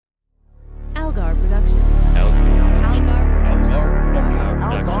Algar Productions.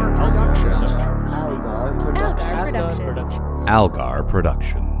 Algar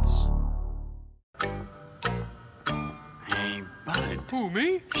Productions. Hey, bud. Who,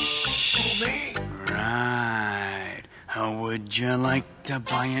 me? Shh. Who, me? Right. How would you like to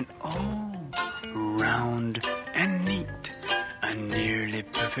buy an round and neat, a nearly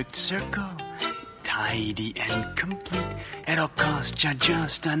perfect circle, tidy and complete? It'll cost you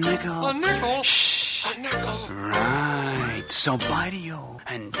just a nickel. A nickel? Shh. A nickel? Right. So buy the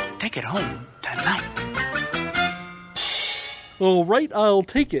and take it home tonight. All right, I'll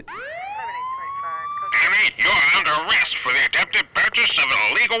take it. Danny, you're under arrest for the attempted purchase of an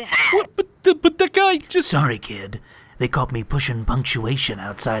illegal vow. What? But the guy just... Sorry, kid. They caught me pushing punctuation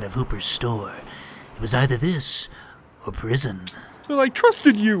outside of Hooper's store. It was either this or prison. Well, I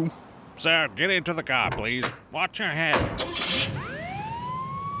trusted you. Sir, get into the car, please. Watch your head.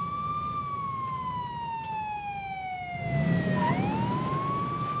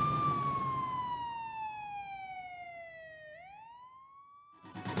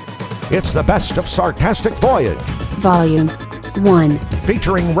 It's the best of Sarcastic Voyage, Volume 1.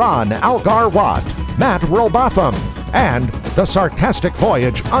 featuring Ron Algar Watt, Matt Robotham, and the Sarcastic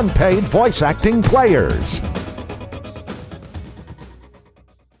Voyage unpaid voice acting players.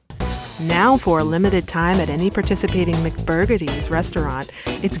 Now for a limited time at any participating McBurgerty's restaurant,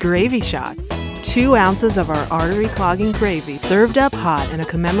 it's Gravy Shots. 2 ounces of our artery-clogging gravy served up hot in a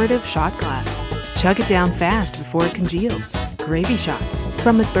commemorative shot glass. Chug it down fast before it congeals. Gravy Shots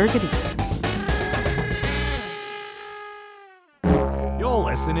from McBurgerty's. You're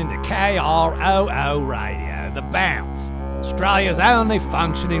listening to KROO Radio, The Bounce, Australia's only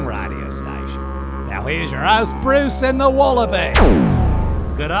functioning radio station. Now here's your host, Bruce and the Wallaby.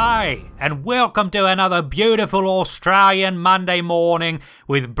 G'day, and welcome to another beautiful Australian Monday morning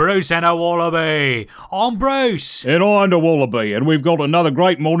with Bruce and a Wallaby. I'm Bruce. And I'm the Wallaby, and we've got another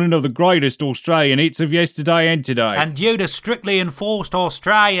great morning of the greatest Australian hits of yesterday and today. And due to strictly enforced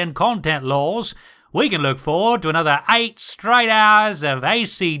Australian content laws, we can look forward to another 8 straight hours of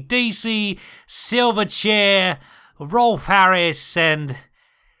AC/DC, Silverchair, Rolf Harris, and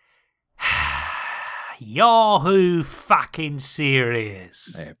Yahoo fucking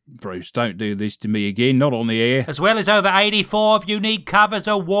serious. Bruce, don't do this to me again, not on the air. As well as over 84 unique covers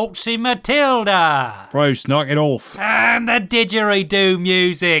of Waltzing Matilda. Bruce, knock it off. And the didgeridoo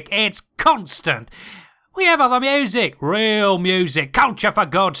music, it's constant. We have other music, real music, culture for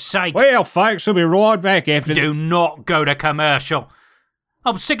God's sake. Well, folks, we'll be right back after... Do not go to commercial.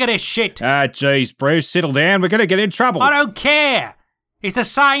 I'm sick of this shit. Ah, jeez, Bruce, settle down, we're going to get in trouble. I don't care. It's the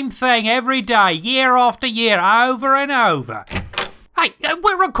same thing every day, year after year, over and over. Hey,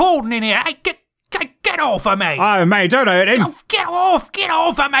 we're recording in here. Hey, get off of me. Oh, mate, don't hurt him. Get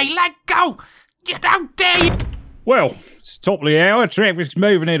off of me. Let go. You don't dare. Well, it's top of the hour. Traffic's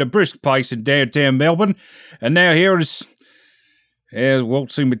moving at a brisk pace in downtown Melbourne. And now here's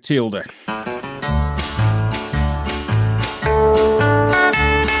Waltzing Matilda.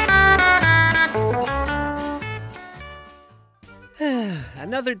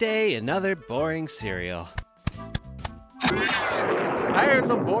 Another day, another boring cereal. Tired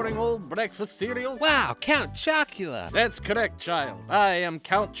of boring old breakfast cereals? Wow, Count Chocula! That's correct, child. I am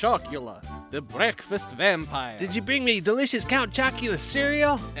Count Chocula, the breakfast vampire. Did you bring me delicious Count Chocula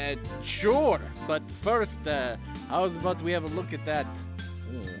cereal? Sure, but first, how's about we have a look at that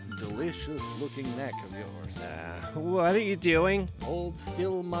delicious looking neck of yours? What are you doing? Hold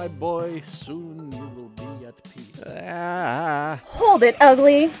still, my boy, soon you will be at peace. Hold it,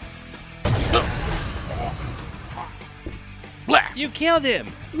 ugly. Black. You killed him!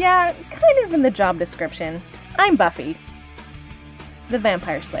 Yeah, kind of in the job description. I'm Buffy, the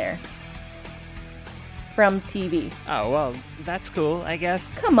Vampire Slayer. From TV. Oh, well, that's cool, I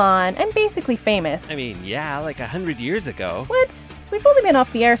guess. Come on, I'm basically famous. I mean, yeah, like 100 years ago. What? We've only been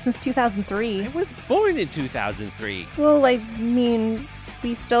off the air since 2003. I was born in 2003. Well, I mean,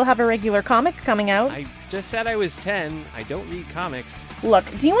 we still have a regular comic coming out. I just said I was 10. I don't read comics. Look,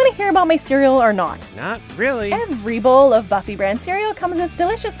 do you want to hear about my cereal or not? Not really. Every bowl of Buffy brand cereal comes with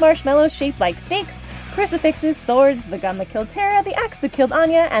delicious marshmallows shaped like snakes, crucifixes, swords, the gun that killed Tara, the axe that killed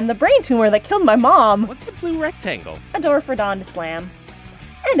Anya, and the brain tumor that killed my mom. What's a blue rectangle? A door for Dawn to slam.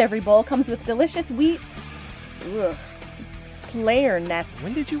 And every bowl comes with delicious wheat... Slayer nets.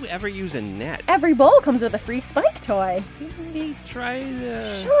 When did you ever use a net? Every bowl comes with a free Spike toy. Didn't he try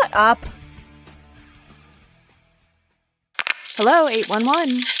to... Shut up. Hello, 811.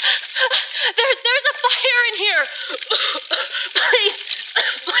 There's a fire in here.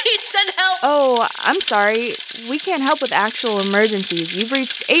 Please send help. Oh, I'm sorry. We can't help with actual emergencies. You've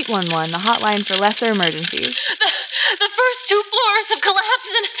reached 811, the hotline for lesser emergencies. The first 2 floors have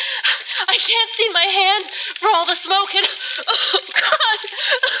collapsed and I can't see my hand for all the smoke and... Oh, God!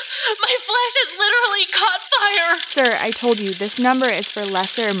 My flesh has literally caught fire. Sir, I told you, this number is for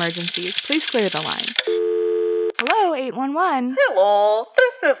lesser emergencies. Please clear the line. Hello, 811. Hello,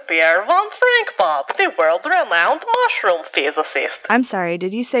 this is Pierre von Frankpop, the world-renowned mushroom physicist. I'm sorry,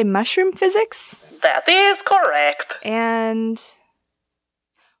 did you say mushroom physics? That is correct. And...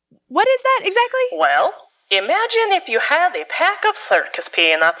 what is that exactly? Well, imagine if you had a pack of circus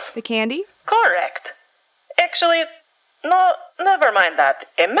peanuts. The candy? Correct. Actually, no, never mind that.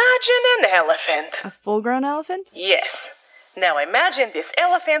 Imagine an elephant. A full-grown elephant? Yes. Now imagine this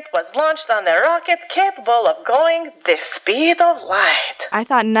elephant was launched on a rocket capable of going the speed of light. I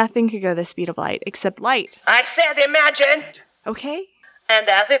thought nothing could go the speed of light, except light. I said imagine! Okay. And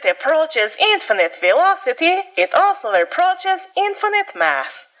as it approaches infinite velocity, it also approaches infinite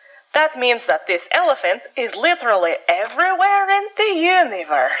mass. That means that this elephant is literally everywhere in the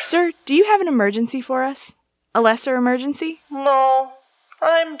universe. Sir, do you have an emergency for us? A lesser emergency? No,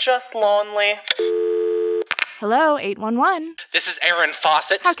 I'm just lonely. Hello, 811. This is Aaron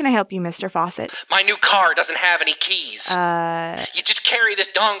Fawcett. How can I help you, Mr. Fawcett? My new car doesn't have any keys. You just carry this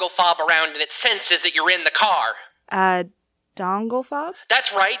dongle fob around and it senses that you're in the car. Dongle fob?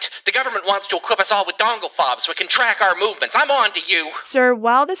 That's right. The government wants to equip us all with dongle fobs so it can track our movements. I'm on to you. Sir,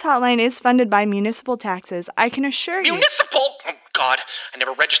 while this hotline is funded by municipal taxes, I can assure you... Municipal? Oh, God. I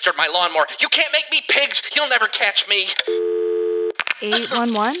never registered my lawnmower. You can't make me pigs. You'll never catch me.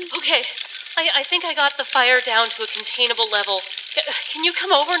 811? Okay. I think I got the fire down to a containable level. Can you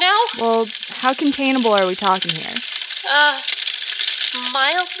come over now? Well, how containable are we talking here?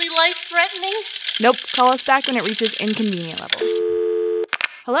 Mildly life-threatening? Nope, call us back when it reaches inconvenient levels.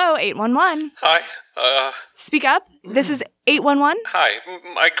 Hello, 811. Hi, Speak up. This is 811. Hi,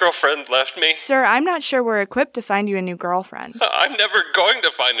 my girlfriend left me. Sir, I'm not sure we're equipped to find you a new girlfriend. I'm never going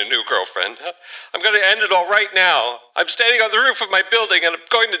to find a new girlfriend. I'm going to end it all right now. I'm standing on the roof of my building and I'm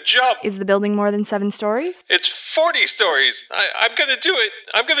going to jump. Is the building more than 7 stories? It's 40 stories. I'm going to do it.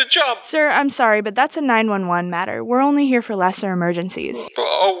 I'm going to jump. Sir, I'm sorry, but that's a 911 matter. We're only here for lesser emergencies.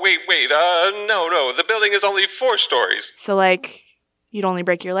 Oh, wait. No. The building is only 4 stories. So, like, you'd only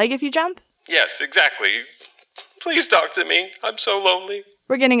break your leg if you jump? Yes, exactly. Please talk to me. I'm so lonely.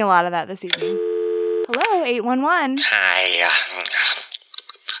 We're getting a lot of that this evening. Hello, 811. Hi,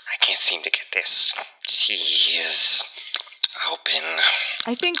 I can't seem to get this cheese open.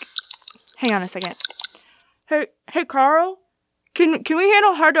 I think... Hang on a second. Hey, Carl? Can we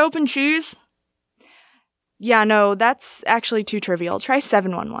handle hard-to-open cheese? Yeah, no, that's actually too trivial. Try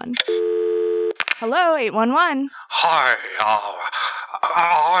 711. Hello, 811. Hi,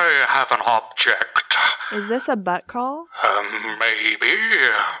 I have an object. Is this a butt call? Maybe.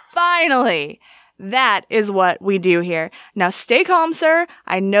 Finally! That is what we do here. Now stay calm, sir.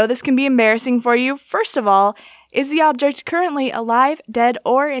 I know this can be embarrassing for you. First of all, is the object currently alive, dead,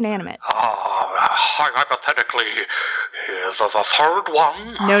 or inanimate? Hypothetically, is the third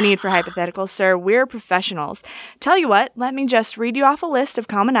one? No need for hypotheticals, sir. We're professionals. Tell you what, let me just read you off a list of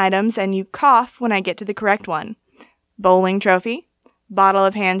common items and you cough when I get to the correct one. Bowling trophy, bottle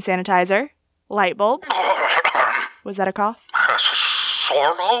of hand sanitizer, light bulb. Was that a cough?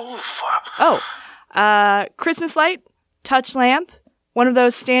 Sort of. Oh, Christmas light, touch lamp, one of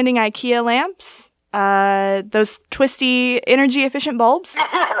those standing IKEA lamps, those twisty, energy-efficient bulbs.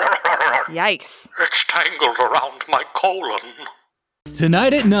 Yikes. It's tangled around my colon.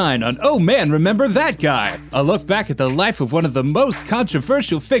 Tonight at 9 on Oh Man, Remember That Guy? A look back at the life of one of the most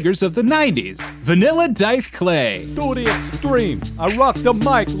controversial figures of the 90s, Vanilla Dice Clay. To the extreme, I rock the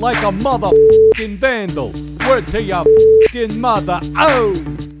mic like a motherfucking vandal. Word to your fucking mother, oh!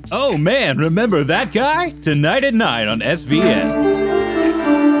 Oh Man, Remember That Guy? Tonight at 9 on SVN.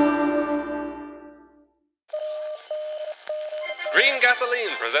 Green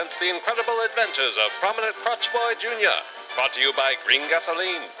Gasoline presents the incredible adventures of Prominent Crotch Boy Jr., brought to you by Green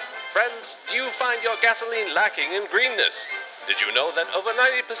Gasoline. Friends, do you find your gasoline lacking in greenness? Did you know that over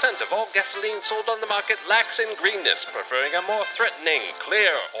 90% of all gasoline sold on the market lacks in greenness, preferring a more threatening,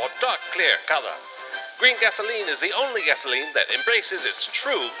 clear, or dark clear color? Green Gasoline is the only gasoline that embraces its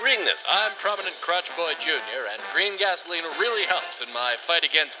true greenness. I'm Prominent Crotch Boy Jr., and green gasoline really helps in my fight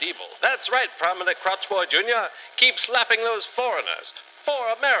against evil. That's right, Prominent Crotch Boy Jr. Keep slapping those foreigners.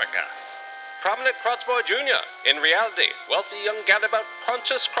 For America. Prominent Crotch Boy Jr. In reality, wealthy young gadabout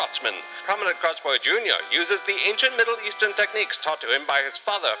Pontius Crotchman. Prominent Crotch Boy Jr. uses the ancient Middle Eastern techniques taught to him by his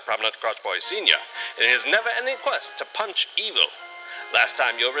father, Prominent Crotch Boy Sr., in his never-ending quest to punch evil. Last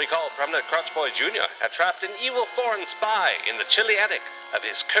time you'll recall, Prominent Crotch Boy Jr. had trapped an evil foreign spy in the chilly attic of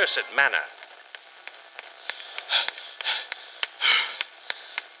his cursed manor.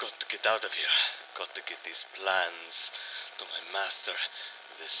 Got to get out of here. Got to get these plans to my master,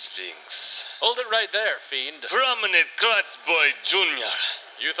 the Sphinx. Hold it right there, fiend. Prominent Crotch Boy Jr.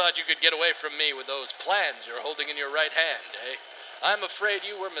 You thought you could get away from me with those plans you're holding in your right hand, eh? I'm afraid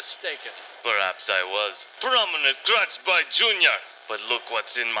you were mistaken. Perhaps I was. Prominent Crotch Boy Jr. But look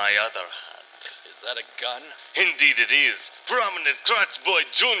what's in my other hand. Is that a gun? Indeed it is. Prominent Crotch Boy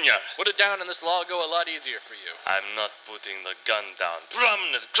Jr. Put it down and this will all go a lot easier for you. I'm not putting the gun down.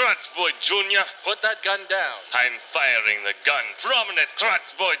 Prominent Crotch Boy Jr. Put that gun down. I'm firing the gun. Prominent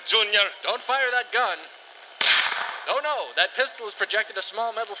Crotch Boy Jr. Don't fire that gun. No, that pistol has projected a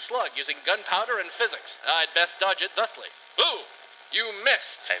small metal slug using gunpowder and physics. I'd best dodge it thusly. Ooh, you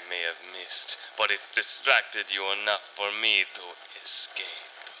missed. I may have missed, but it's distracted you enough for me to escape.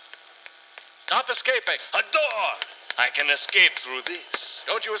 Stop escaping. A door! I can escape through this.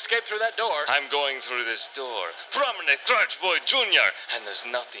 Don't you escape through that door. I'm going through this door. Prominent Crotch Boy Jr. And there's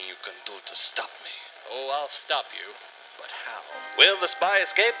nothing you can do to stop me. Oh, I'll stop you. But how? Will the spy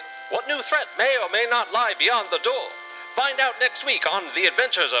escape? What new threat may or may not lie beyond the door? Find out next week on The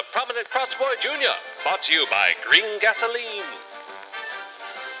Adventures of Prominent Crotch Boy Jr., brought to you by Green Gasoline.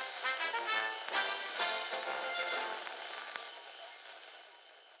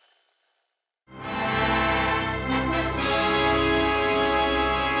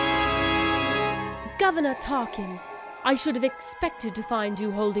 Governor Tarkin, I should have expected to find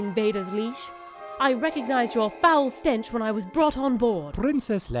you holding Vader's leash. I recognized your foul stench when I was brought on board.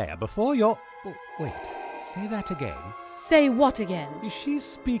 Princess Leia, before your... Oh, wait, say that again. Say what again? Is she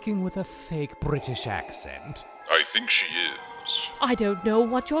speaking with a fake British accent? I think she is. I don't know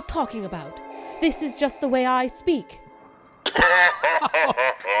what you're talking about. This is just the way I speak.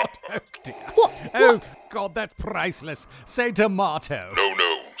 Oh, dear. What? Oh, God, that's priceless. Say tomato. No,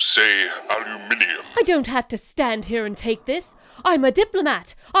 say aluminium. I don't have to stand here and take this. I'm a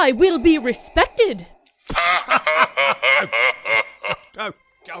diplomat. I will be respected.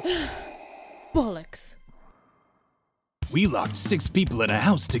 Bollocks. We locked 6 people in a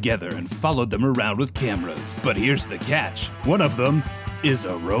house together and followed them around with cameras. But here's the catch. One of them is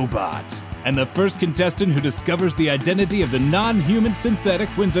a robot. And the first contestant who discovers the identity of the non-human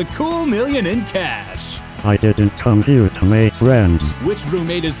synthetic wins a cool $1 million in cash. I didn't come here to make friends. Which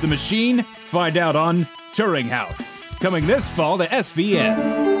roommate is the machine? Find out on Turing House. Coming this fall to SVN.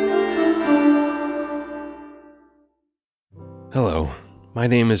 Hello, my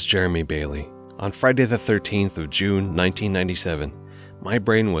name is Jeremy Bailey. On Friday the 13th of June, 1997, my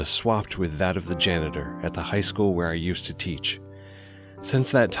brain was swapped with that of the janitor at the high school where I used to teach.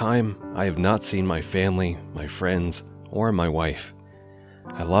 Since that time, I have not seen my family, my friends, or my wife.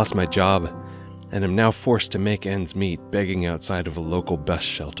 I lost my job and am now forced to make ends meet begging outside of a local bus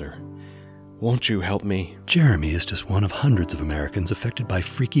shelter. Won't you help me? Jeremy is just one of hundreds of Americans affected by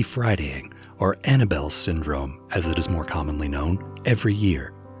Freaky Fridaying, or Annabelle's syndrome, as it is more commonly known, every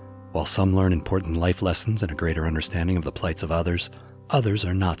year. While some learn important life lessons and a greater understanding of the plights of others, others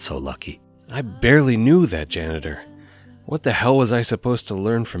are not so lucky. I barely knew that janitor. What the hell was I supposed to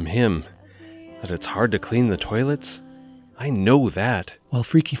learn from him? That it's hard to clean the toilets? I know that. While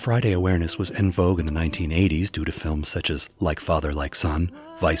Freaky Friday awareness was en vogue in the 1980s due to films such as Like Father, Like Son,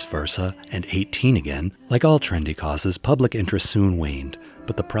 Vice Versa, and 18 Again, like all trendy causes, public interest soon waned,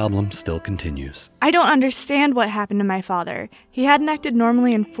 but the problem still continues. I don't understand what happened to my father. He hadn't acted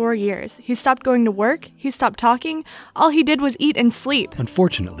normally in 4 years. He stopped going to work. He stopped talking. All he did was eat and sleep.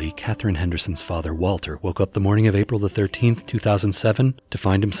 Unfortunately, Catherine Henderson's father, Walter, woke up the morning of April the 13th, 2007, to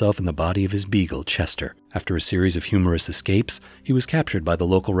find himself in the body of his beagle, Chester. After a series of humorous escapes, he was captured by the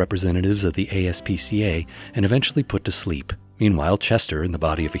local representatives of the ASPCA and eventually put to sleep. Meanwhile, Chester, in the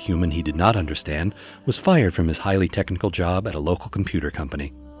body of a human he did not understand, was fired from his highly technical job at a local computer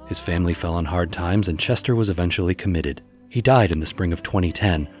company. His family fell on hard times and Chester was eventually committed. He died in the spring of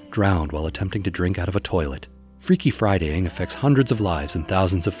 2010, drowned while attempting to drink out of a toilet. Freaky Fridaying affects hundreds of lives and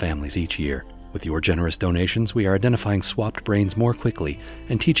thousands of families each year. With your generous donations, we are identifying swapped brains more quickly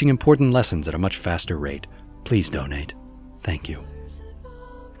and teaching important lessons at a much faster rate. Please donate. Thank you.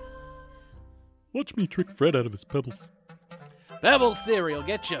 Watch me trick Fred out of his pebbles. Pebbles cereal,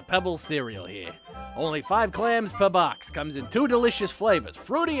 get you Pebbles cereal here. Only 5 clams per box. Comes in 2 delicious flavors,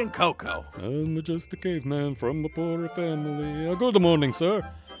 fruity and cocoa. I'm just a caveman from a poorer family. Good morning, sir.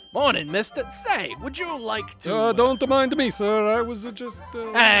 Morning, mister. Say, would you like to... Don't mind me, sir. I was just...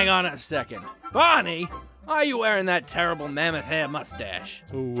 Hang on a second. Barney, are you wearing that terrible mammoth hair mustache?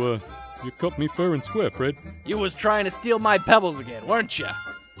 Oh, You cut me fair and square, Fred. You was trying to steal my pebbles again, weren't you?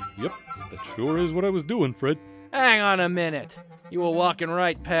 Yep, that sure is what I was doing, Fred. Hang on a minute. You were walking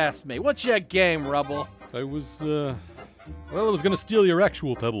right past me. What's your game, Rubble? I was gonna steal your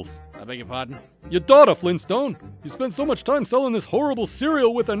actual pebbles. I beg your pardon? Your daughter, Flintstone. You spend so much time selling this horrible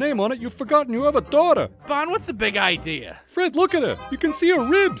cereal with her name on it, you've forgotten you have a daughter. Bon, what's the big idea? Fred, look at her. You can see her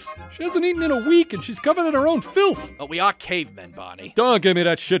ribs. She hasn't eaten in a week, and she's covered in her own filth. Oh, we are cavemen, Bonnie. Don't give me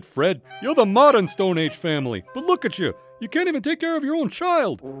that shit, Fred. You're the modern Stone Age family. But look at you. You can't even take care of your own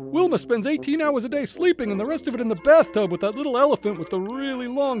child. Wilma spends 18 hours a day sleeping and the rest of it in the bathtub with that little elephant with the really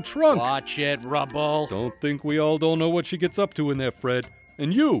long trunk. Watch it, Rubble. Don't think we all don't know what she gets up to in there, Fred.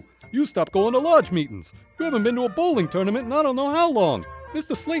 And you stopped going to lodge meetings. You haven't been to a bowling tournament in I don't know how long.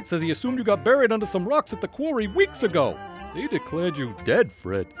 Mr. Slate says he assumed you got buried under some rocks at the quarry weeks ago. They declared you dead,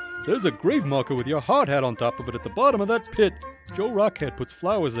 Fred. There's a grave marker with your hard hat on top of it at the bottom of that pit. Joe Rockhead puts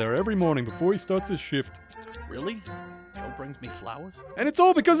flowers there every morning before he starts his shift. Really? Joe brings me flowers? And it's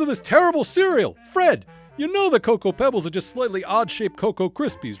all because of this terrible cereal. Fred, you know the Cocoa Pebbles are just slightly odd-shaped Cocoa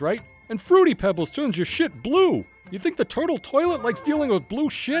Krispies, right? And Fruity Pebbles turns your shit blue. You think the turtle toilet likes dealing with blue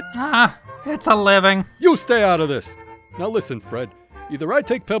shit? It's a living. You stay out of this. Now listen, Fred. Either I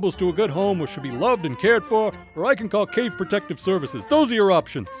take Pebbles to a good home where she'll be loved and cared for, or I can call Cave Protective Services. Those are your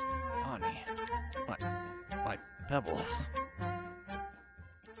options. Bonnie, my Pebbles.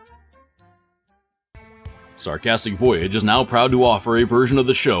 Sarcastic Voyage is now proud to offer a version of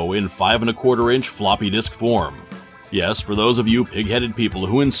the show in 5 1/4-inch floppy disk form. Yes, for those of you pig-headed people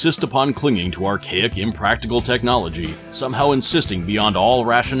who insist upon clinging to archaic, impractical technology, somehow insisting beyond all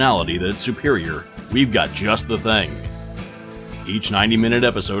rationality that it's superior, we've got just the thing. Each 90-minute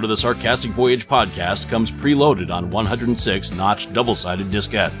episode of the Sarcastic Voyage podcast comes preloaded on 106-notch double-sided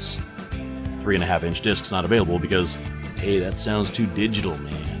diskettes. 3.5-inch discs not available because, hey, that sounds too digital,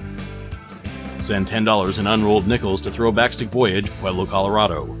 man. Send $10 in unrolled nickels to Throwbackstick Voyage, Pueblo,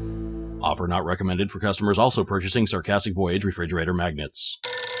 Colorado. Offer not recommended for customers also purchasing Sarcastic Voyage refrigerator magnets.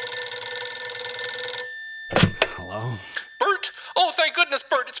 Hello? Bert! Oh, thank goodness,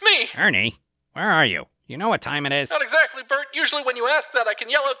 Bert, it's me! Ernie, where are you? You know what time it is? Not exactly, Bert. Usually when you ask that, I can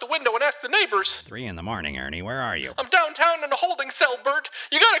yell out the window and ask the neighbors. 3 in the morning, Ernie. Where are you? I'm downtown in a holding cell, Bert.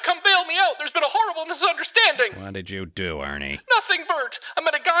 You gotta come bail me out. There's been a horrible misunderstanding. What did you do, Ernie? Nothing, Bert. I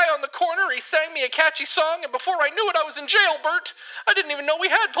met a guy on the corner. He sang me a catchy song, and before I knew it, I was in jail, Bert. I didn't even know we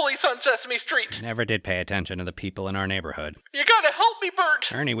had police on Sesame Street. Never did pay attention to the people in our neighborhood. You gotta help me,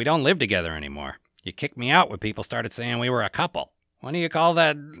 Bert. Ernie, we don't live together anymore. You kicked me out when people started saying we were a couple. What do you call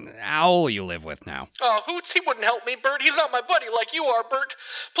that owl you live with now? Oh, Hoots, he wouldn't help me, Bert. He's not my buddy like you are, Bert.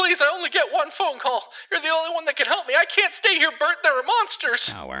 Please, I only get one phone call. You're the only one that can help me. I can't stay here, Bert. There are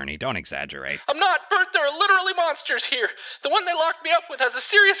monsters. Oh, Ernie, don't exaggerate. I'm not, Bert. There are literally monsters here. The one they locked me up with has a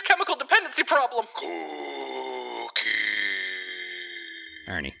serious chemical dependency problem.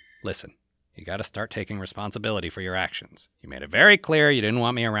 Ernie, listen. You gotta start taking responsibility for your actions. You made it very clear you didn't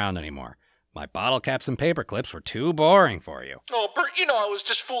want me around anymore. My bottle caps and paper clips were too boring for you. Oh, Bert, you know I was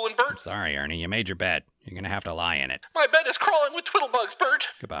just fooling, Bert. I'm sorry, Ernie. You made your bed. You're gonna have to lie in it. My bed is crawling with twiddlebugs, Bert.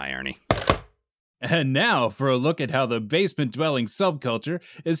 Goodbye, Ernie. And now for a look at how the basement-dwelling subculture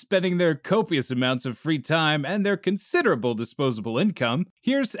is spending their copious amounts of free time and their considerable disposable income,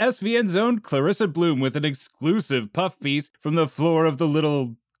 here's SVN's own Clarissa Bloom with an exclusive puff piece from the floor of the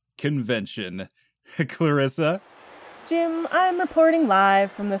little convention. Clarissa? Jim, I'm reporting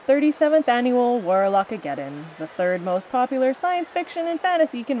live from the 37th Annual Warlockageddon, the third most popular science fiction and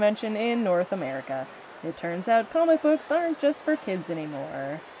fantasy convention in North America. It turns out comic books aren't just for kids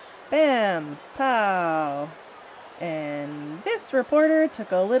anymore. Bam! Pow! And this reporter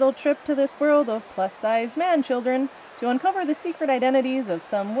took a little trip to this world of plus-size man-children to uncover the secret identities of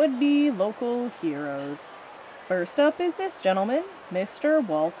some would-be local heroes. First up is this gentleman, Mr.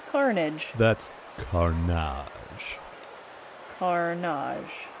 Walt Carnage. That's Carnage.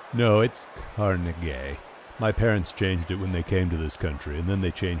 Carnage. No, it's Carnegie. My parents changed it when they came to this country, and then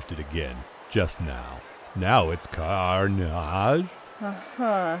they changed it again, just now. Now it's Carnage.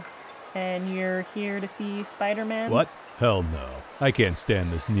 Uh-huh. And you're here to see Spider-Man? What? Hell no. I can't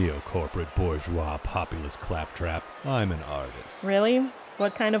stand this neo-corporate bourgeois populist claptrap. I'm an artist. Really?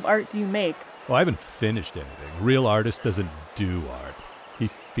 What kind of art do you make? Oh, I haven't finished anything. A real artist doesn't do art. He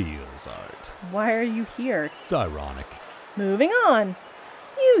feels art. Why are you here? It's ironic. Moving on.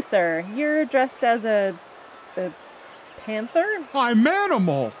 You, sir, you're dressed as a panther? I'm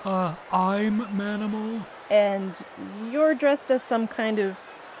Manimal. I'm Manimal. And you're dressed as some kind of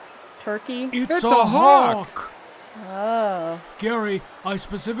turkey? It's a hawk. Oh. Gary, I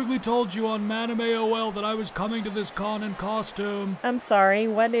specifically told you on Manim AOL that I was coming to this con in costume. I'm sorry,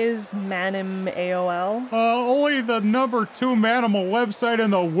 what is Manim AOL? Only the number 2 Manimal website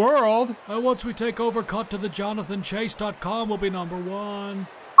in the world. Once we take over, cut to the JonathanChase.com will be number 1.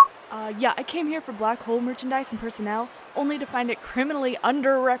 Yeah, I came here for Black Hole merchandise and personnel, only to find it criminally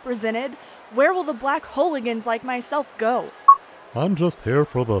underrepresented. Where will the Black Holigans like myself go? I'm just here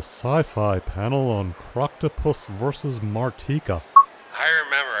for the sci-fi panel on Croctopus versus Martika. I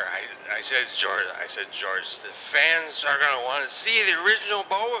remember, I said, George, the fans are going to want to see the original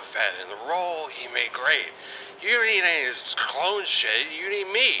Boba Fett and the role he made great. You don't need any of this clone shit, you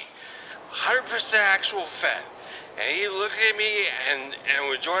need me. 100% actual Fett. And he looked at me, and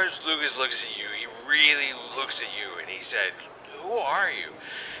when George Lucas looks at you, he really looks at you, and he said, "Who are you?"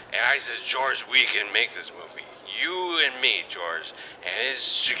 And I said, "George, we can make this movie. You and me, George." And his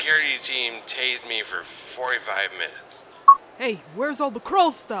security team tased me for 45 minutes. Hey, where's all the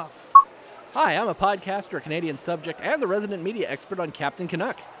Kroll stuff? Hi, I'm a podcaster, a Canadian subject, and the resident media expert on Captain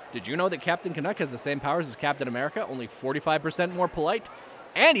Canuck. Did you know that Captain Canuck has the same powers as Captain America, only 45% more polite?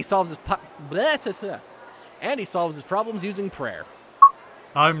 And he solves his problems using prayer.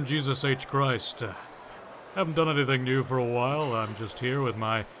 I'm Jesus H. Christ. Haven't done anything new for a while. I'm just here with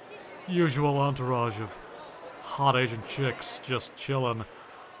my usual entourage of hot Asian chicks just chillin'.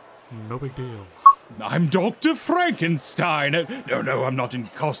 No big deal. I'm Dr. Frankenstein. No, I'm not in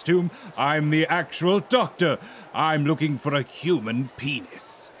costume. I'm the actual doctor. I'm looking for a human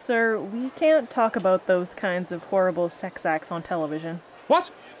penis. Sir, we can't talk about those kinds of horrible sex acts on television.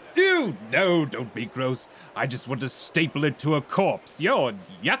 What? Dude, no, don't be gross. I just want to staple it to a corpse. You're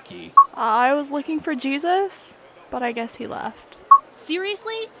yucky. I was looking for Jesus, but I guess he left.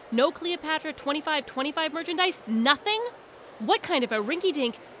 Seriously? No Cleopatra 2525 merchandise? Nothing? What kind of a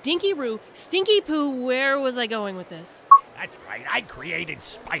rinky-dink, dinky-roo, stinky-poo, where was I going with this? That's right, I created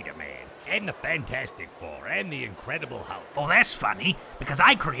Spider-Man, and the Fantastic Four, and the Incredible Hulk. Oh, that's funny, because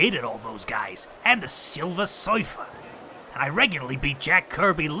I created all those guys, and the Silver Surfer. And I regularly beat Jack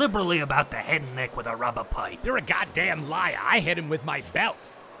Kirby liberally about the head and neck with a rubber pipe. You're a goddamn liar. I hit him with my belt.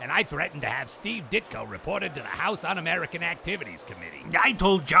 And I threatened to have Steve Ditko reported to the House Un-American Activities Committee. I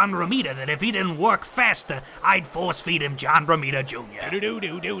told John Romita that if he didn't work faster, I'd force-feed him John Romita Jr.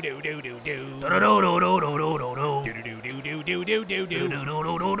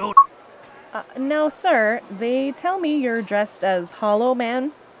 Now, sir, they tell me you're dressed as Hollow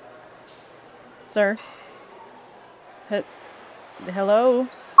Man. Sir? Hello?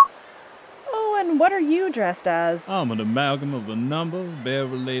 Oh, and what are you dressed as? I'm an amalgam of a number of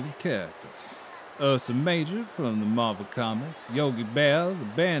bear-related characters. Ursa Major from the Marvel Comics, Yogi Bear, the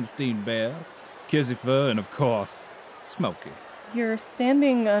Bernstein Bears, Kissy and of course, Smokey. You're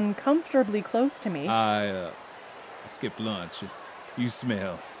standing uncomfortably close to me. I skipped lunch. You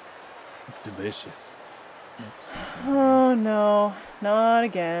smell delicious. Oh, no. Not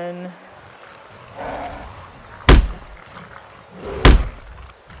again.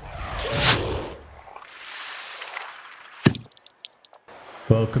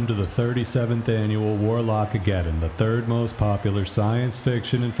 Welcome to the 37th Annual Warlockageddon, the third most popular science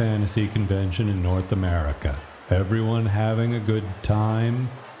fiction and fantasy convention in North America. Everyone having a good time?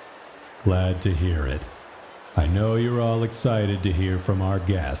 Glad to hear it. I know you're all excited to hear from our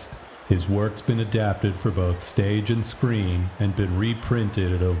guest. His work's been adapted for both stage and screen and been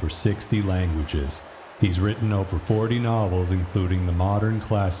reprinted at over 60 languages. He's written over 40 novels, including the modern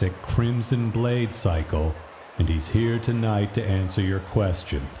classic Crimson Blade cycle, and he's here tonight to answer your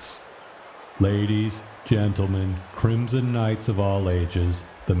questions. Ladies, gentlemen, Crimson Knights of all ages,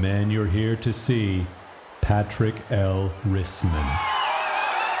 the man you're here to see, Patrick L. Rissman.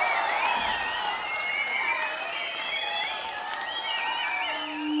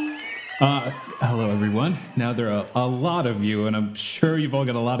 Hello everyone. Now there are a lot of you, and I'm sure you've all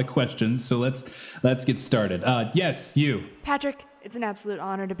got a lot of questions, so let's get started. Yes, you. Patrick, it's an absolute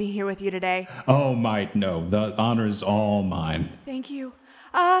honor to be here with you today. Oh, no, the honor is all mine. Thank you.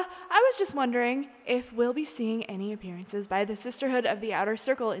 I was just wondering if we'll be seeing any appearances by the Sisterhood of the Outer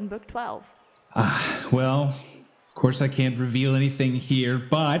Circle in Book 12. Well, of course I can't reveal anything here,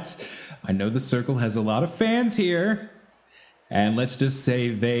 but I know the Circle has a lot of fans here. And let's just say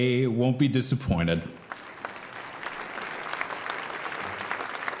they won't be disappointed.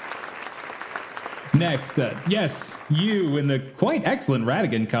 Next, yes, you in the quite excellent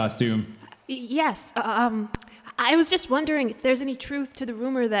Ratigan costume. Yes, I was just wondering if there's any truth to the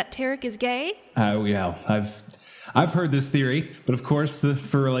rumor that Tarek is gay? Yeah, I've heard this theory, but of course the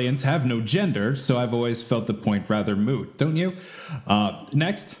Feralians have no gender, so I've always felt the point rather moot, don't you?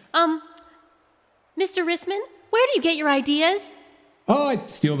 Next. Mr. Rissman? Where do you get your ideas? Oh, I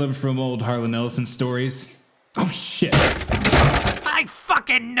steal them from old Harlan Ellison stories. Oh, shit. I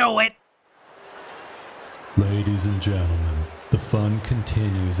fucking knew it! Ladies and gentlemen, the fun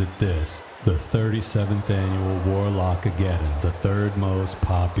continues at this, the 37th annual Warlockageddon, the third most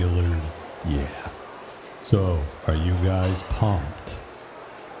popular. Yeah. So, are you guys pumped?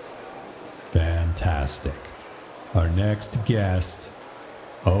 Fantastic. Our next guest.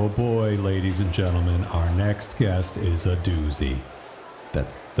 Oh boy, ladies and gentlemen, our next guest is a doozy.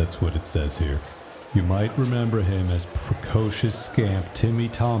 That's what it says here. You might remember him as precocious scamp Timmy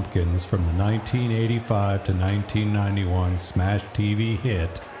Tompkins from the 1985 to 1991 Smash TV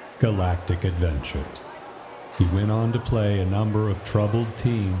hit Galactic Adventures. He went on to play a number of troubled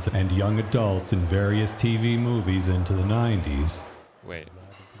teens and young adults in various TV movies into the 90s. Wait.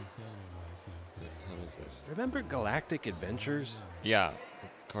 What is this? Remember Galactic Adventures? Yeah,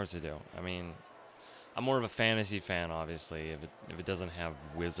 of course I do. I mean, I'm more of a fantasy fan, obviously. If it doesn't have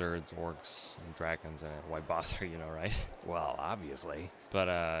wizards, orcs, and dragons in it, why bother, right? Well, obviously. But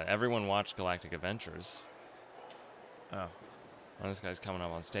everyone watched Galactic Adventures. Oh. Well, this guy's coming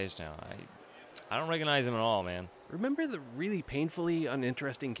up on stage now. I don't recognize him at all, man. Remember the really painfully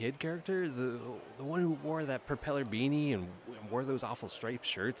uninteresting kid character? The one who wore that propeller beanie and wore those awful striped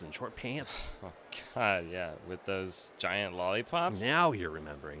shirts and short pants? Oh, God, yeah. With those giant lollipops? Now you're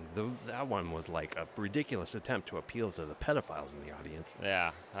remembering. That one was like a ridiculous attempt to appeal to the pedophiles in the audience.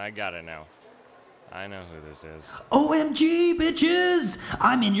 Yeah, I got it now. I know who this is. OMG, bitches!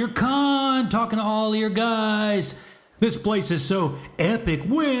 I'm in your con, talking to all your guys. This place is so epic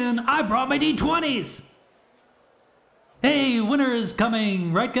when I brought my D20s. Hey, winter is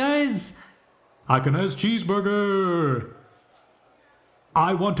coming, right guys? I can has cheeseburger.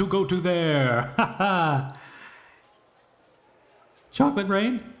 I want to go to there. Chocolate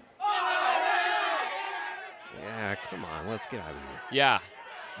rain? Yeah, come on, let's get out of here. Yeah,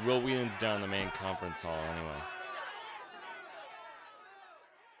 Will Whelan's down in the main conference hall anyway.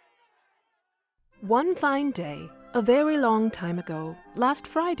 One fine day, a very long time ago, last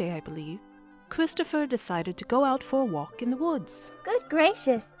Friday, I believe, Christopher decided to go out for a walk in the woods. Good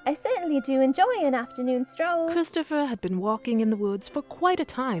gracious, I certainly do enjoy an afternoon stroll. Christopher had been walking in the woods for quite a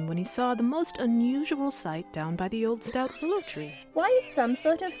time when he saw the most unusual sight down by the old stout willow tree. Why, it's some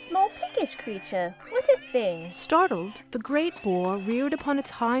sort of small piggish creature. What a thing. Startled, the great boar reared upon its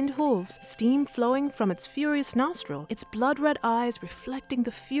hind hooves, steam flowing from its furious nostril, its blood-red eyes reflecting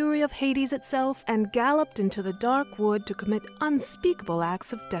the fury of Hades itself, and galloped into the dark wood to commit unspeakable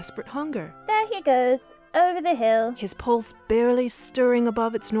acts of desperate hunger. There he goes, over the hill. His pulse barely stirring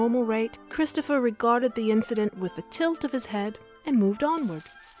above its normal rate, Christopher regarded the incident with a tilt of his head and moved onward.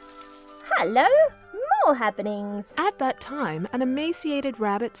 Hello! More happenings. At that time, an emaciated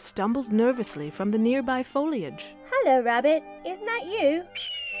rabbit stumbled nervously from the nearby foliage. Hello, rabbit. Isn't that you?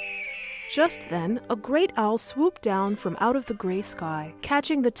 Just then, a great owl swooped down from out of the gray sky,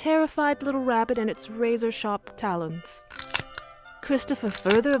 catching the terrified little rabbit in its razor-sharp talons. Christopher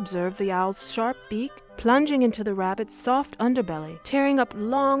further observed the owl's sharp beak plunging into the rabbit's soft underbelly, tearing up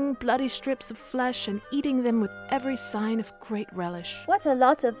long, bloody strips of flesh and eating them with every sign of great relish. What a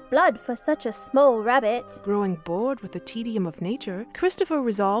lot of blood for such a small rabbit. Growing bored with the tedium of nature, Christopher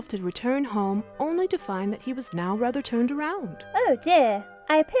resolved to return home, only to find that he was now rather turned around. Oh dear.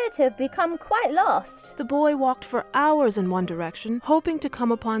 I appear to have become quite lost. The boy walked for hours in one direction, hoping to come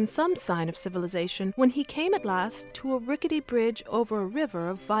upon some sign of civilization, when he came at last to a rickety bridge over a river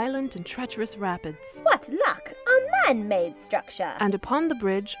of violent and treacherous rapids. What luck! A man-made structure. And upon the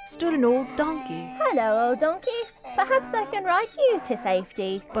bridge stood an old donkey. Hello, old donkey. Perhaps I can ride you to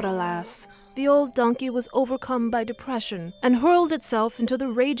safety. But alas, the old donkey was overcome by depression and hurled itself into the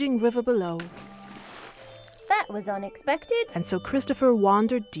raging river below. That was unexpected. And so Christopher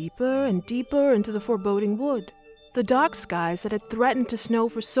wandered deeper and deeper into the foreboding wood. The dark skies that had threatened to snow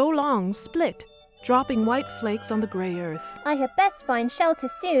for so long split, dropping white flakes on the grey earth. I had best find shelter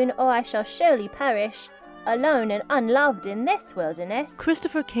soon, or I shall surely perish, alone and unloved in this wilderness.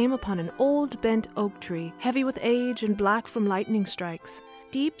 Christopher came upon an old bent oak tree, heavy with age and black from lightning strikes.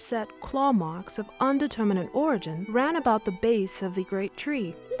 Deep-set claw marks of undeterminate origin ran about the base of the great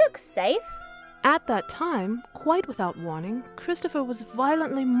tree. Looks safe. At that time, quite without warning, Christopher was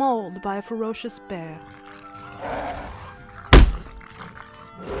violently mauled by a ferocious bear.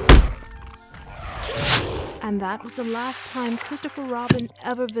 And that was the last time Christopher Robin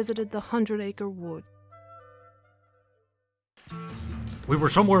ever visited the 100-acre wood. We were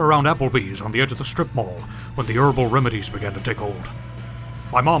somewhere around Applebee's on the edge of the strip mall when the herbal remedies began to take hold.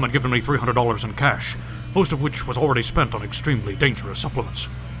 My mom had given me $300 in cash, most of which was already spent on extremely dangerous supplements.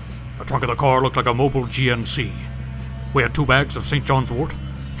 The trunk of the car looked like a mobile GNC. We had 2 bags of St. John's wort,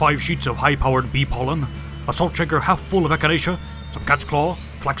 5 sheets of high-powered bee pollen, a salt shaker half full of echinacea, some cat's claw,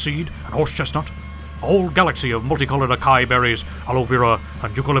 flaxseed, and horse chestnut, a whole galaxy of multicolored acai berries, aloe vera,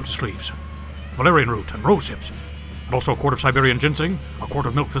 and eucalyptus leaves, valerian root and rose hips, and also a quart of Siberian ginseng, a quart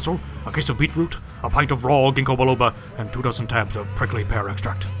of milk thistle, a case of beetroot, a pint of raw ginkgo biloba, and 24 tabs of prickly pear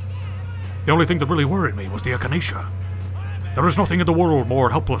extract. The only thing that really worried me was the echinacea. There is nothing in the world more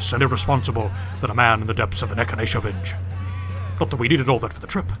helpless and irresponsible than a man in the depths of an echinacea binge. Not that we needed all that for the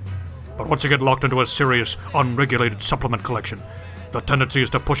trip, but once you get locked into a serious, unregulated supplement collection, the tendency is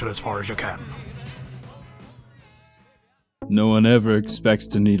to push it as far as you can. No one ever expects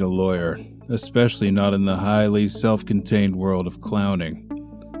to need a lawyer, especially not in the highly self-contained world of clowning.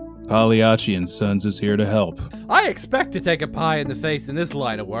 Pagliacci & Sons is here to help. I expect to take a pie in the face in this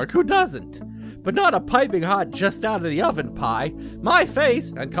line of work, who doesn't? But not a piping hot, just out of the oven pie. My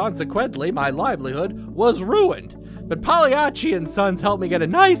face, and consequently my livelihood, was ruined. But Pagliacci & Sons helped me get a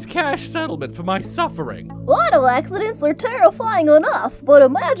nice cash settlement for my suffering. Auto accidents are terrifying enough, but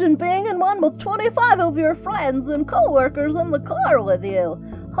imagine being in one with 25 of your friends and co-workers in the car with you.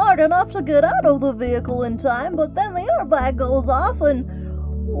 Hard enough to get out of the vehicle in time, but then the airbag goes off and...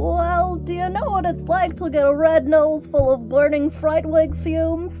 Well, do you know what it's like to get a red nose full of burning Frightwig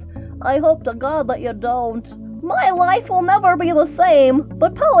fumes? I hope to God that you don't. My life will never be the same,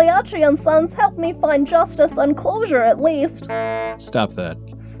 but Pagliacci & Sons helped me find justice and closure at least. Stop that.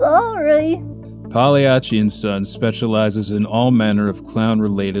 Sorry. Pagliacci & Sons specializes in all manner of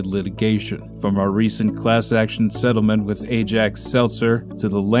clown-related litigation, from our recent class action settlement with Ajax Seltzer to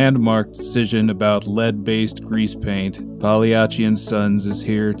the landmark decision about lead-based grease paint. Pagliacci & Sons is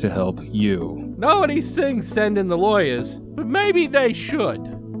here to help you. Nobody sings send in the lawyers, but maybe they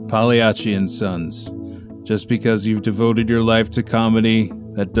should. Pagliacci & Sons. Just because you've devoted your life to comedy,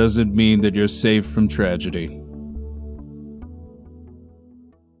 that doesn't mean that you're safe from tragedy.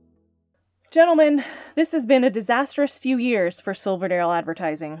 Gentlemen, this has been a disastrous few years for Silverdale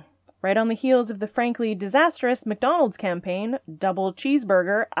advertising. Right on the heels of the frankly disastrous McDonald's campaign, Double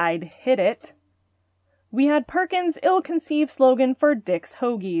Cheeseburger, I'd Hit It, we had Perkins' ill-conceived slogan for Dick's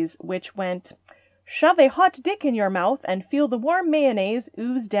Hoagies, which went, "Shove a hot dick in your mouth and feel the warm mayonnaise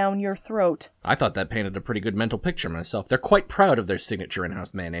ooze down your throat." I thought that painted a pretty good mental picture myself. They're quite proud of their signature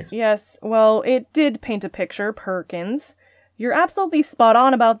in-house mayonnaise. Yes, well, it did paint a picture, Perkins. You're absolutely spot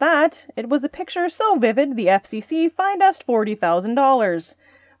on about that. It was a picture so vivid the FCC fined us $40,000,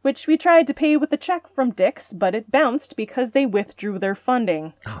 which we tried to pay with a check from Dick's, but it bounced because they withdrew their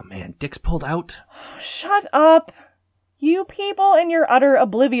funding. Oh man, Dick's pulled out? Shut up! You people in your utter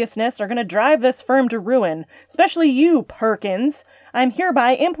obliviousness are going to drive this firm to ruin, especially you, Perkins. I'm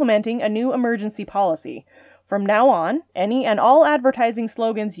hereby implementing a new emergency policy. From now on, any and all advertising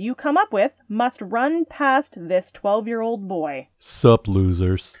slogans you come up with must run past this 12-year-old boy. Sup,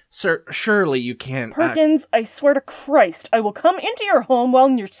 losers. Sir, surely you can't... Perkins, I swear to Christ, I will come into your home while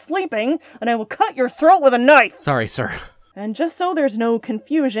you're sleeping, and I will cut your throat with a knife! Sorry, sir. And just so there's no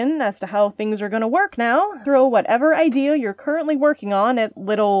confusion as to how things are going to work now, throw whatever idea you're currently working on at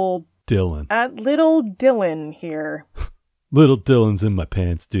little Dylan here. Little Dylan's in my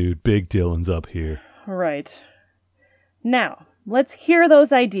pants, dude. Big Dylan's up here. Right. Now, let's hear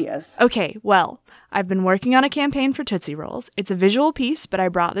those ideas. Okay, well, I've been working on a campaign for Tootsie Rolls. It's a visual piece, but I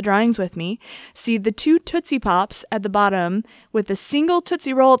brought the drawings with me. See, the 2 Tootsie Pops at the bottom with a single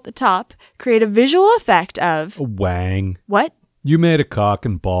Tootsie Roll at the top create a visual effect of... Wang. What? You made a cock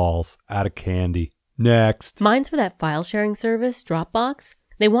and balls out of candy. Next. Mine's for that file sharing service, Dropbox.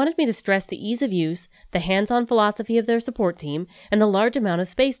 They wanted me to stress the ease of use, the hands-on philosophy of their support team, and the large amount of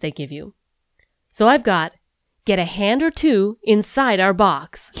space they give you. So I've got, get a hand or two inside our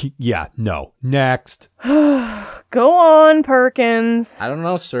box. Yeah, no. Next. Go on, Perkins. I don't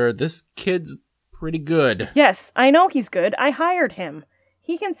know, sir. This kid's pretty good. Yes, I know he's good. I hired him.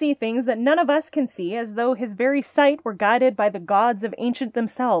 He can see things that none of us can see, as though his very sight were guided by the gods of ancient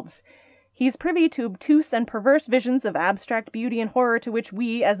themselves. He's privy to obtuse and perverse visions of abstract beauty and horror to which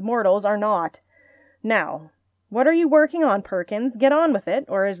we, as mortals, are not. Now... what are you working on, Perkins? Get on with it,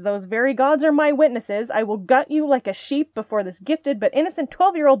 or as those very gods are my witnesses, I will gut you like a sheep before this gifted but innocent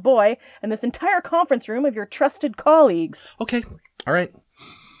 12-year-old boy and this entire conference room of your trusted colleagues. Okay, all right.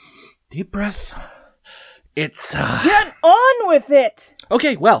 Deep breath. It's, Get on with it!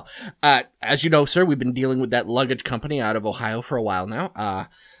 Okay, well, as you know, sir, we've been dealing with that luggage company out of Ohio for a while now.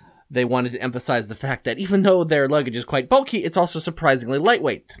 They wanted to emphasize the fact that even though their luggage is quite bulky, it's also surprisingly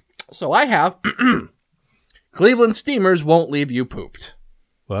lightweight. So I have... Cleveland steamers won't leave you pooped.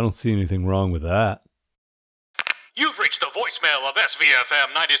 Well, I don't see anything wrong with that. You've reached the voicemail of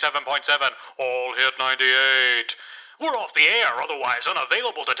SVFM 97.7, All Hit 98. We're off the air, otherwise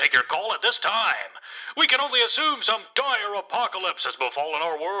unavailable to take your call at this time. We can only assume some dire apocalypse has befallen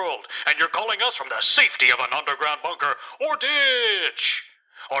our world, and you're calling us from the safety of an underground bunker or ditch.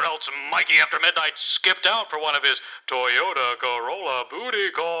 Or else Mikey After Midnight skipped out for one of his Toyota Corolla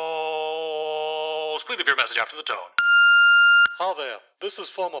booty calls. Please leave your message after the tone. Hi there, this is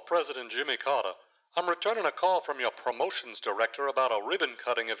former President Jimmy Carter. I'm returning a call from your promotions director about a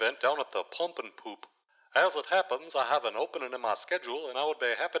ribbon-cutting event down at the Pump and Poop. As it happens, I have an opening in my schedule, and I would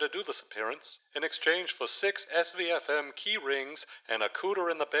be happy to do this appearance in exchange for 6 SVFM key rings and a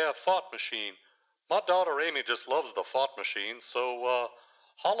Cooter in the Bear fart machine. My daughter Amy just loves the fart machine, so,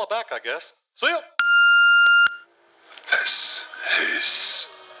 holla back, I guess. See ya! This is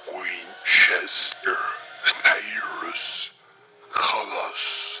Winchester Tyrus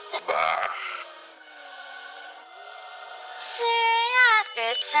Colors Bar.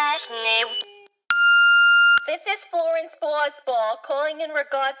 This is Florence Bosball calling in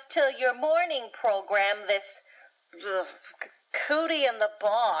regards to your morning program, this Cootie and the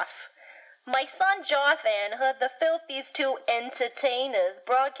Boff. My son Jothan heard the filthiest 2 entertainers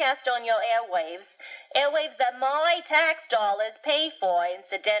broadcast on your airwaves that my tax dollars pay for,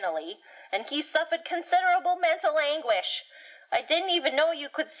 incidentally, and he suffered considerable mental anguish. I didn't even know you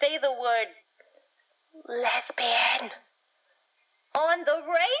could say the word lesbian on the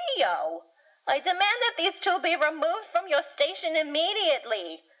radio. I demand that these 2 be removed from your station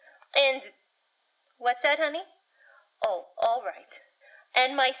immediately. And what's that, honey? Oh, all right.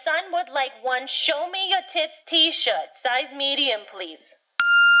 And my son would like one Show Me Your Tits t-shirt, size medium, please.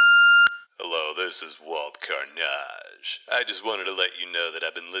 Hello, this is Walt Carnage. I just wanted to let you know that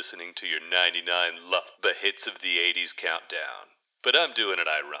I've been listening to your 99 Luftba hits of the 80s countdown. But I'm doing it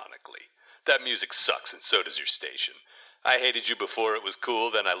ironically. That music sucks, and so does your station. I hated you before it was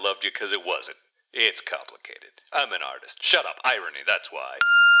cool, then I loved you because it wasn't. It's complicated. I'm an artist. Shut up, irony, that's why.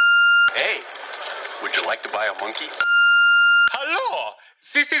 Hey, would you like to buy a monkey? Hello,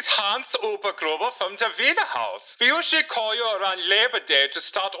 this is Hans Obergruber from the Wiener House. We usually call you around Labor Day to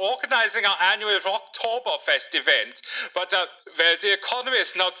start organizing our annual Rocktoberfest event. But, well, the economy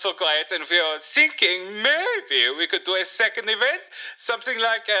is not so great, and we are thinking maybe we could do a second event. Something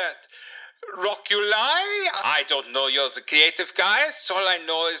like Rockuli? I don't know, you're the creative guys. All I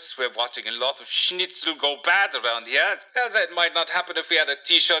know is we're watching a lot of schnitzel go bad around here. Well, that might not happen if we had a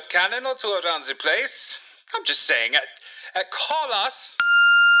t-shirt cannon or 2 around the place. I'm just saying, call us.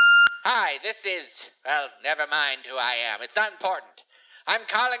 Hi, this is, well, never mind who I am. It's not important. I'm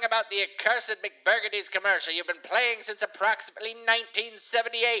calling about the accursed McBurgady's commercial you've been playing since approximately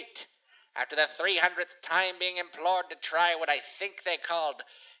 1978. After the 300th time being implored to try what I think they called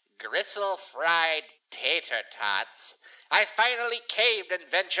gristle-fried tater tots, I finally caved and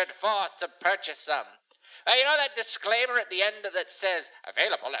ventured forth to purchase some. You know that disclaimer at the end that says,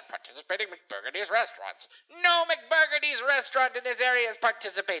 available at participating McBurgady's restaurants? No McBurgady's restaurant in this area is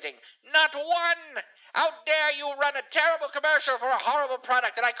participating. Not one! How dare you run a terrible commercial for a horrible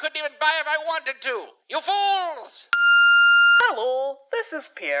product that I couldn't even buy if I wanted to? You fools! Hello, this is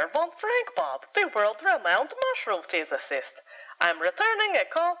Pierre von Frankbob, the world-renowned mushroom physicist. I'm returning a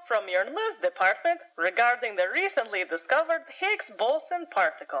call from your news department regarding the recently discovered Higgs boson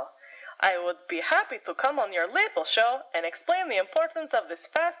particle. I would be happy to come on your little show and explain the importance of this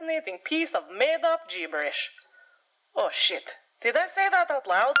fascinating piece of made-up gibberish. Oh shit, did I say that out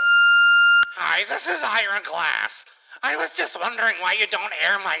loud? Hi, this is Iron Glass. I was just wondering why you don't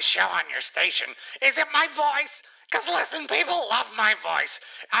air my show on your station. Is it my voice? 'Cause listen, people love my voice.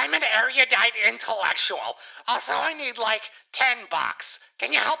 I'm an erudite intellectual. Also, I need like $10.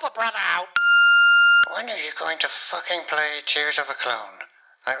 Can you help a brother out? When are you going to fucking play Tears of a Clown?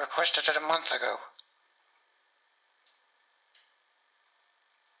 I requested it a month ago.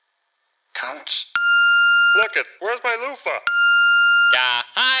 Cunts. Look it, where's my loofah? Yeah,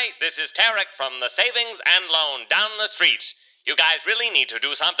 hi, this is Tarek from the Savings and Loan down the street. You guys really need to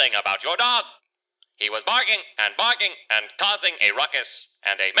do something about your dog. He was barking and causing a ruckus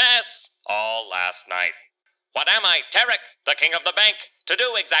and a mess all last night. What am I, Tarek, the king of the bank, to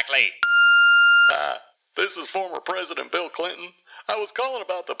do exactly? This is former President Bill Clinton. I was calling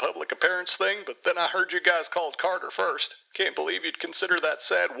about the public appearance thing, but then I heard you guys called Carter first. Can't believe you'd consider that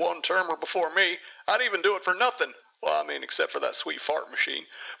sad one-termer before me. I'd even do it for nothing. Well, I mean, except for that sweet fart machine.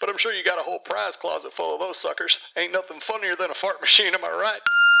 But I'm sure you got a whole prize closet full of those suckers. Ain't nothing funnier than a fart machine, am I right?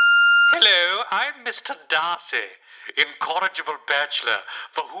 Hello, I'm Mr. Darcy, incorrigible bachelor,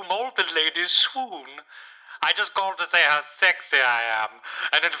 for whom all the ladies swoon. I just called to say how sexy I am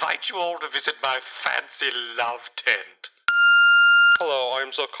and invite you all to visit my fancy love tent. Hello,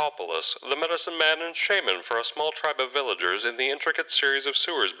 I'm Zocopoulos, the medicine man and shaman for a small tribe of villagers in the intricate series of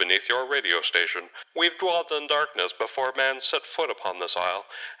sewers beneath your radio station. We've dwelt in darkness before man set foot upon this isle,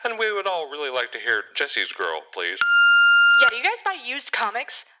 and we would all really like to hear Jesse's Girl, please. Yeah, do you guys buy used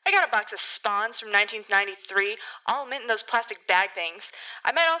comics? I got a box of Spawns from 1993, all mint in those plastic bag things.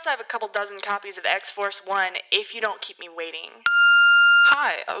 I might also have a couple dozen copies of X-Force 1 if you don't keep me waiting.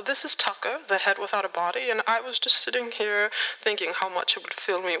 Hi, this is Tucker, the head without a body, and I was just sitting here thinking how much it would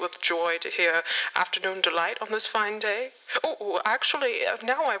fill me with joy to hear Afternoon Delight on this fine day. Oh, actually,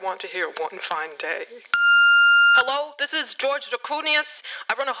 now I want to hear One Fine Day. Hello, this is George Draconius.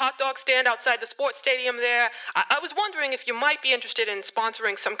 I run a hot dog stand outside the sports stadium there. I was wondering if you might be interested in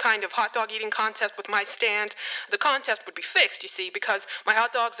sponsoring some kind of hot dog eating contest with my stand. The contest would be fixed, you see, because my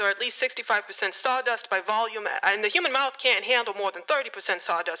hot dogs are at least 65% sawdust by volume, and the human mouth can't handle more than 30%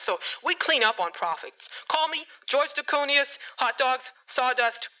 sawdust, so we clean up on profits. Call me, George Draconius, hot dogs,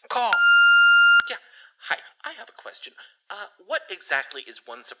 sawdust, call. Yeah, hi, I have a question. What exactly is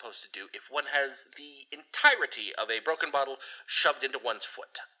one supposed to do if one has the entirety of a broken bottle shoved into one's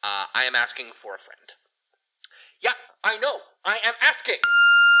foot? I am asking for a friend. Yeah, I know. I am asking.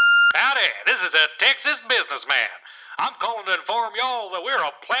 Howdy, this is a Texas businessman. I'm calling to inform y'all that we're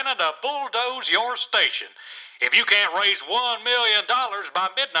planning to bulldoze your station. If you can't raise $1 million by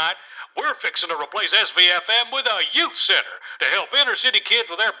midnight, we're fixing to replace SVFM with a youth center to help inner city kids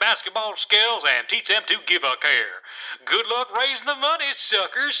with their basketball skills and teach them to give a care. Good luck raising the money,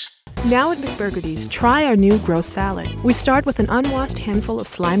 suckers. Now at McBurgerdy's, try our new gross salad. We start with an unwashed handful of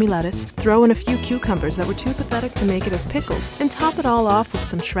slimy lettuce, throw in a few cucumbers that were too pathetic to make it as pickles, and top it all off with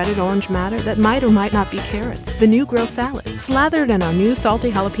some shredded orange matter that might or might not be carrots. The new gross salad, slathered in our new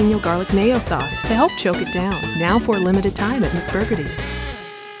salty jalapeno garlic mayo sauce to help choke it down. Now for a limited time at McBurgerdy's.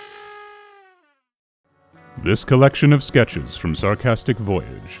 This collection of sketches from Sarcastic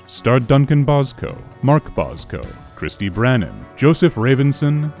Voyage starred Duncan Bosco, Mark Bosco, Christy Brannon, Joseph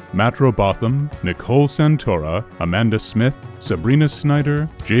Ravenson, Matt Robotham, Nicole Santora, Amanda Smith, Sabrina Snyder,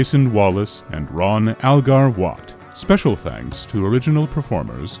 Jason Wallace, and Ron Algar Watt. Special thanks to original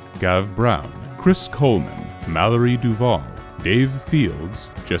performers Gav Brown, Chris Coleman, Mallory Duvall, Dave Fields,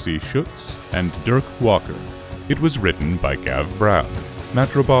 Jesse Schutz, and Dirk Walker. It was written by Gav Brown,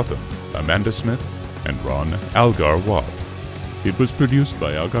 Matt Robotham, Amanda Smith, and Ron Algar Watt. It was produced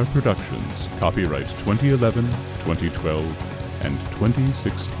by Algar Productions, copyright 2011, 2012, and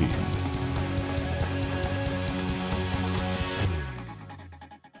 2016.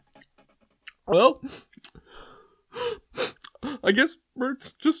 Well, I guess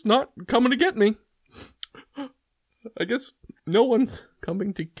Bert's just not coming to get me. I guess no one's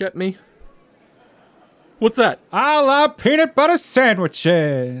coming to get me. What's that? I love peanut butter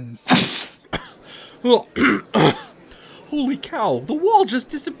sandwiches. Holy cow, the wall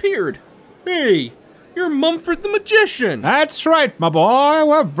just disappeared. Hey, you're Mumford the Magician. That's right, my boy.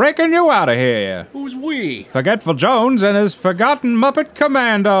 We're breaking you out of here. Who's we? Forgetful Jones and his Forgotten Muppet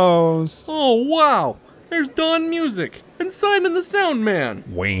Commandos. Oh, wow. There's Don Music and Simon the Sound Man.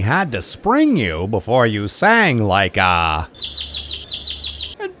 We had to spring you before you sang like a...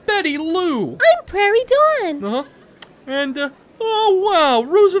 And Betty Lou. I'm Prairie Dawn. Uh-huh. And, oh, wow,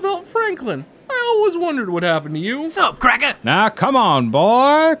 Roosevelt Franklin. I always wondered what happened to you. What's up, Cracker? Now, come on,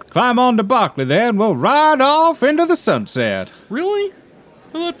 boy. Climb on to Barkley there and we'll ride off into the sunset. Really?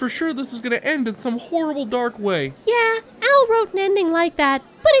 I thought for sure this was going to end in some horrible dark way. Yeah, Al wrote an ending like that,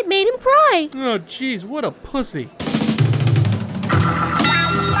 but it made him cry. Oh, jeez, what a pussy.